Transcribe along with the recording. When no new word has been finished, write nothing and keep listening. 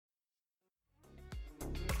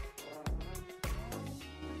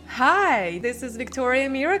Hi, this is Victoria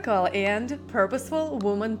Miracle and Purposeful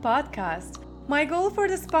Woman Podcast. My goal for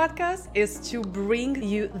this podcast is to bring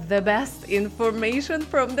you the best information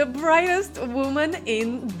from the brightest woman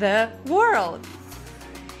in the world.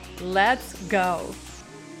 Let's go.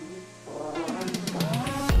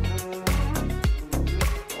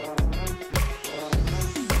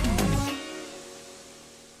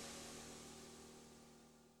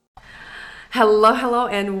 Hello,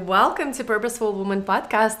 and welcome to Purposeful Woman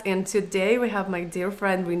Podcast. And today we have my dear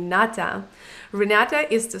friend Renata.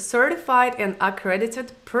 Renata is the certified and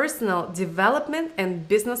accredited personal development and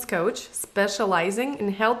business coach, specializing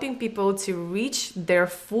in helping people to reach their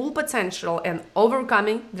full potential and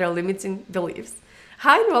overcoming their limiting beliefs.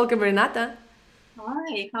 Hi, and welcome, Renata.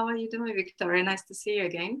 Hi, how are you doing, Victoria? Nice to see you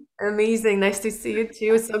again. Amazing. Nice to see you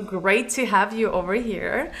too. So great to have you over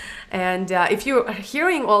here. And if you're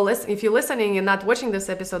hearing all this, if you're listening and not watching this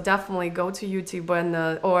episode, definitely go to YouTube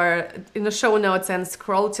and or in the show notes and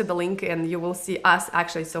scroll to the link and you will see us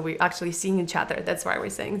actually. So we're actually seeing each other. That's why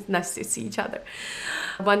we're saying it's nice to see each other.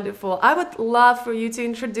 Wonderful. I would love for you to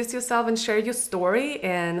introduce yourself and share your story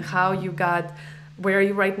and how you got where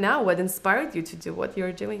you're right now, what inspired you to do what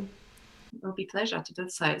you're doing. It'll be a pleasure to do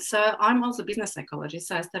so. So I'm also a business psychologist.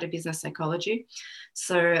 So I study business psychology.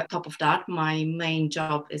 So on top of that, my main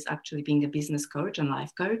job is actually being a business coach and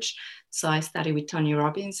life coach. So I study with Tony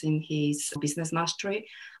Robbins in his business mastery.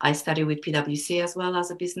 I study with PwC as well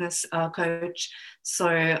as a business coach. So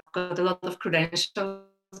I've got a lot of credentials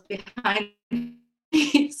behind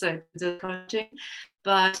me. So the coaching,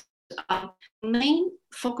 but main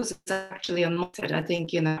focus is actually on mindset. I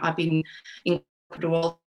think, I've been in the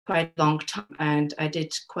world quite a long time and I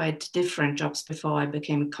did quite different jobs before I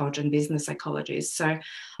became a coach and business psychologist. So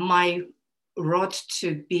my road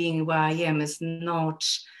to being where I am is not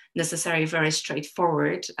necessarily very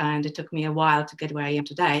straightforward, and it took me a while to get where I am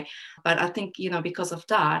today. But I think, because of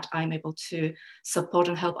that, I'm able to support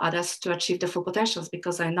and help others to achieve their full potentials,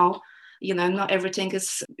 because I know not everything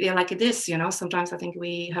is like it is. Sometimes I think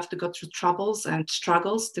we have to go through troubles and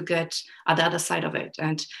struggles to get at the other side of it.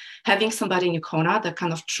 And having somebody in your corner that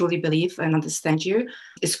kind of truly believe and understand you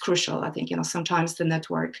is crucial. I think, sometimes the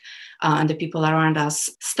network and the people around us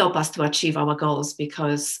stop us to achieve our goals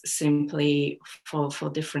because simply for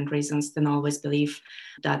different reasons, they don't always believe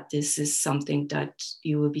that this is something that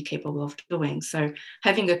you will be capable of doing. So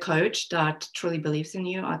having a coach that truly believes in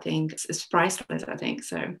you, I think is priceless, I think.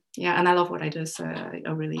 So yeah, and I love what I do. So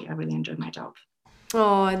I really enjoy my job.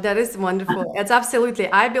 Oh, that is wonderful. It's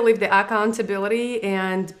absolutely. I believe the accountability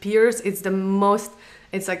and peers is the most,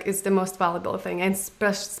 it's the most valuable thing. And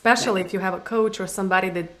especially if you have a coach or somebody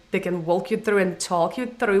that they can walk you through and talk you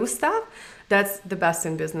through stuff, that's the best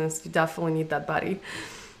in business. You definitely need that buddy.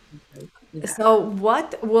 Yeah. So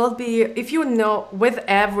what will be, if you know, with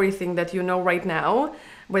everything that you know right now,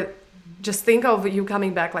 with just think of you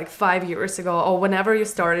coming back like 5 years ago or whenever you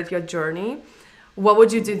started your journey, what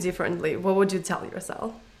would you do differently? What would you tell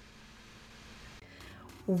yourself?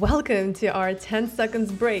 Welcome to our 10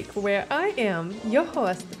 seconds break, where I am, your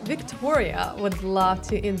host, Victoria, would love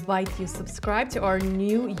to invite you subscribe to our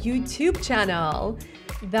new YouTube channel.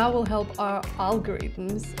 That will help our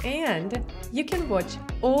algorithms, and you can watch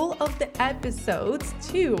all of the episodes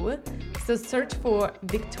too. So search for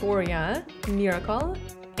Victoria Miracle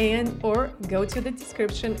and or go to the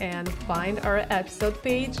description and find our episode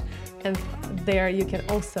page, and there you can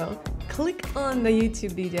also click on the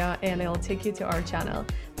YouTube video and it'll take you to our channel.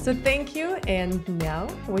 So thank you, and now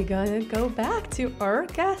we're gonna go back to our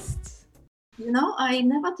guests. I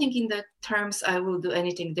never think in the terms I will do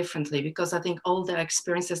anything differently, because I think all the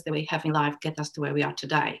experiences that we have in life get us to where we are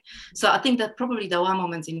today. So I think that probably there were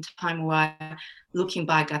moments in time where, looking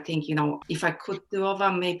back, I think, if I could do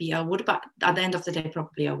over, maybe I would, but at the end of the day,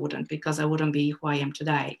 probably I wouldn't, because I wouldn't be who I am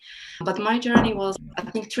today. But my journey was, I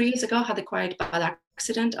think 3 years ago, I had a quite bad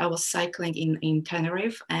accident. I was cycling in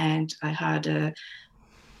Tenerife, and I had a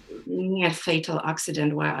near fatal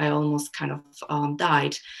accident where I almost kind of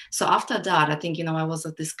died. So after that, I think, I was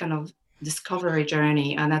at this kind of discovery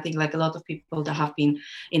journey. And I think, like a lot of people that have been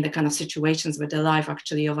in the kind of situations where their life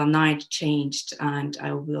actually overnight changed. And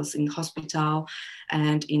I was in hospital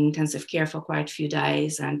and in intensive care for quite a few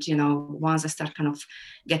days. And, once I start kind of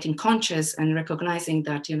getting conscious and recognizing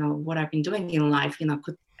that, what I've been doing in life,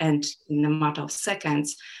 could end in a matter of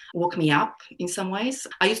seconds, woke me up in some ways.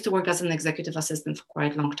 I used to work as an executive assistant for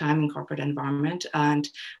quite a long time in corporate environment and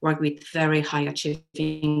work with very high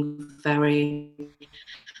achieving, very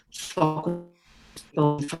focused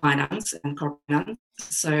people in finance and corporate finance.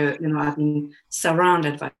 So, I've been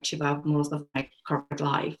surrounded by achievers most of my corporate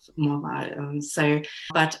life.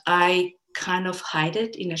 But I kind of hide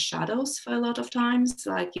it in the shadows for a lot of times.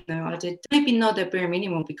 Like, I did maybe not the bare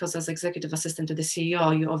minimum, because as executive assistant to the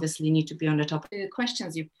CEO, you obviously need to be on the top. The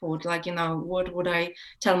questions you put, like, what would I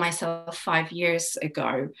tell myself 5 years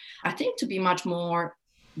ago? I think to be much more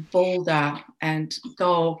bolder and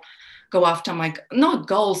go after my, not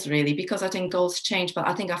goals really, because I think goals change, but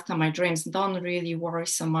I think after my dreams. Don't really worry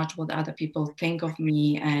so much what other people think of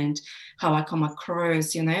me and how I come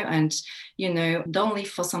across, and don't live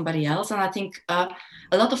for somebody else. And I think a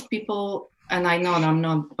lot of people, and I know I'm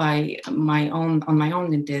not on my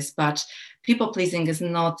own in this, but people pleasing is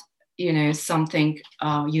not something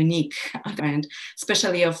unique, and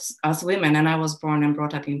especially as women. And I was born and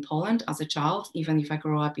brought up in Poland as a child, even if I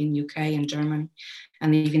grew up in UK and Germany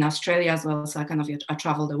and live in Australia as well. So I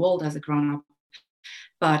traveled the world as a grown up.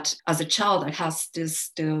 But as a child, I had this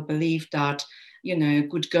belief that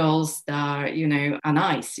good girls that are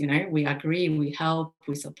nice. We agree, we help,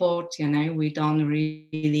 we support. We don't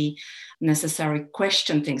really necessarily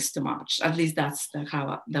question things too much. At least that's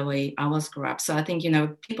the way I was grew up. So I think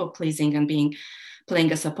people pleasing and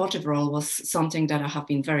playing a supportive role was something that I have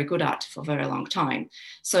been very good at for a very long time.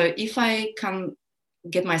 So if I can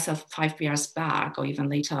get myself 5 years back, or even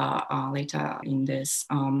later in this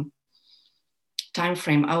time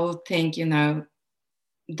frame, I would think,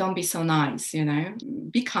 don't be so nice,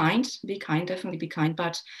 be kind, definitely be kind,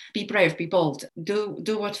 but be brave, be bold,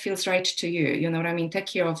 do what feels right to you. You know what I mean? Take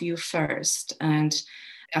care of you first. And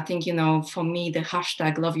I think, for me, the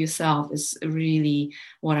hashtag love yourself is really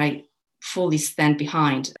what I fully stand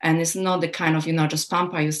behind. And it's not the kind of, just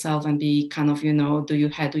pamper yourself and be kind of, do your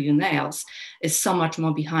hair, do your nails. It's so much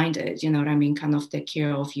more behind it. You know what I mean? Kind of take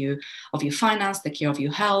care of your finance, take care of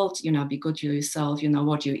your health, be good to yourself,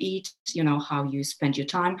 what you eat, how you spend your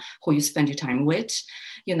time, who you spend your time with,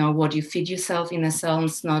 what you feed yourself, in a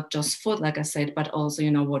sense, not just food, like I said, but also,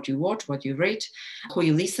 what you watch, what you read, who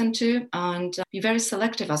you listen to, and be very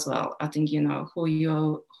selective as well. I think, who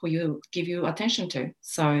you give your attention to.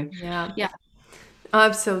 So yeah,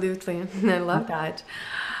 absolutely. I love that.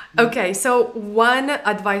 Okay, so one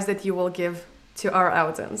advice that you will give to our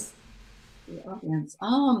audience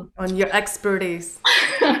on your expertise.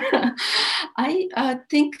 I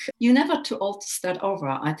think you're never too old to start over.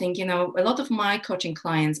 I think, a lot of my coaching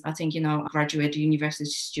clients, I think, graduate university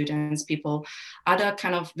students, people either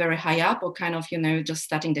kind of very high up or kind of, just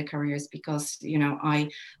starting their careers, because, I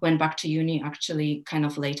went back to uni actually kind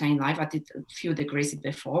of later in life. I did a few degrees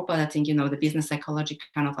before, but I think, the business psychology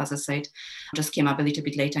kind of, as I said, just came up a little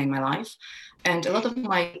bit later in my life. And a lot of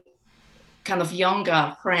my kind of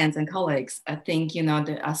younger friends and colleagues, I think,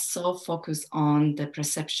 they are so focused on the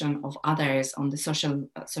perception of others, on the social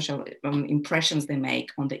impressions they make,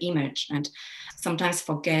 on the image, and sometimes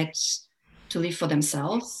forget to live for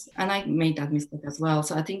themselves. And I made that mistake as well.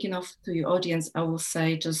 So I think, to your audience, I will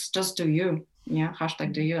say, just do you. Yeah,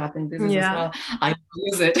 hashtag do you. I think this is as well. I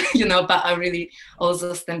use it, but I really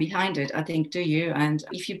also stand behind it. I think do you. And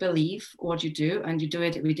if you believe what you do and you do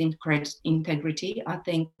it with great integrity, I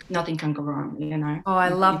think nothing can go wrong, Oh, I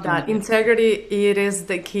love that. Integrity, it is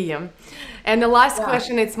the key. And the last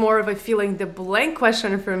question, it's more of a filling the blank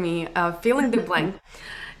question for me. Filling the blank.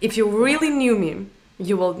 If you really knew me,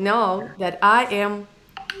 you will know that I am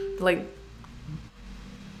like.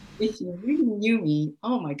 If you really knew me,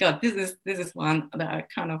 oh my God, this is one that I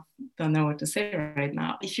kind of don't know what to say right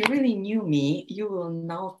now. If you really knew me, you will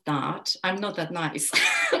know that I'm not that nice.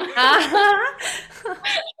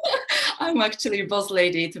 I'm actually a boss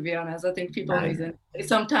lady, to be honest. I think people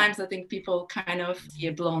sometimes I think people kind of see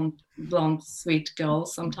a blonde, sweet girl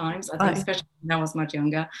sometimes. I think especially when I was much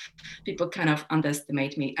younger, people kind of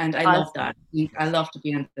underestimate me. And I love that. I love to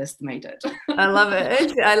be underestimated. I love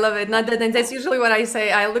it. I love it. Not that that's usually what I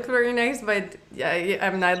say. I look very nice, but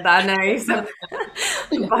I'm not that nice.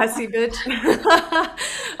 I'm bossy bitch.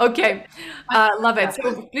 Okay. Love it.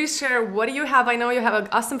 So please share, what do you have? I know you have an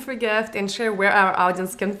awesome free gift, and share where our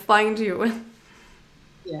audience can find you.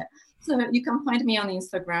 Yeah. So you can find me on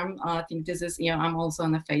Instagram. I think this is, I'm also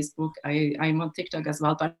on Facebook. I'm on TikTok as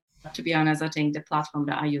well, but to be honest, I think the platform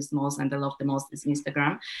that I use most and I love the most is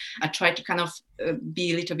Instagram. I try to kind of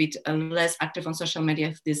be a little bit less active on social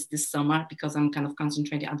media this summer, because I'm kind of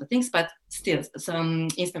concentrating on other things, but still,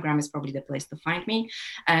 Instagram is probably the place to find me.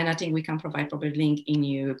 And I think we can provide probably a link in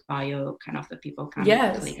your bio, kind of the people can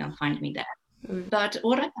click and find me there. But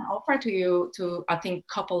what I can offer to you, to I think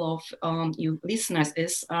couple of you listeners,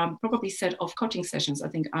 is probably set of coaching sessions. I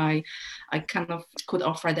think I kind of could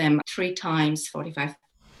offer them 3 times 45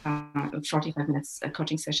 45 minutes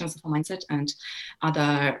coaching sessions for mindset, and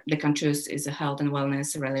other they can choose is a health and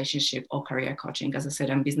wellness, relationship, or career coaching. As I said,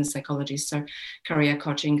 I'm business psychologist, so career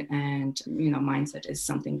coaching and mindset is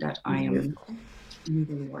something that I am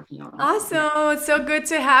usually working on. Awesome. It's so good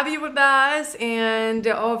to have you with us. And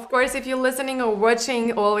of course, if you're listening or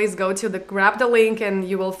watching, always grab the link and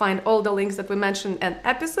you will find all the links that we mentioned in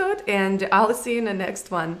episode. And I'll see you in the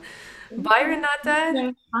next one. Bye,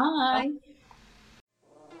 Renata. Bye.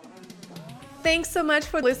 Thanks so much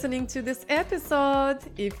for listening to this episode.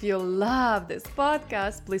 If you love this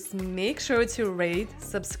podcast, please make sure to rate,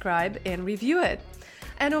 subscribe, and review it.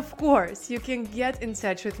 And of course, you can get in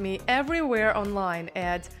touch with me everywhere online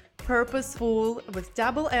at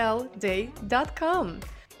purposefulday.com.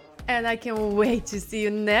 And I can't wait to see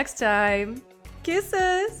you next time.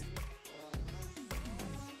 Kisses!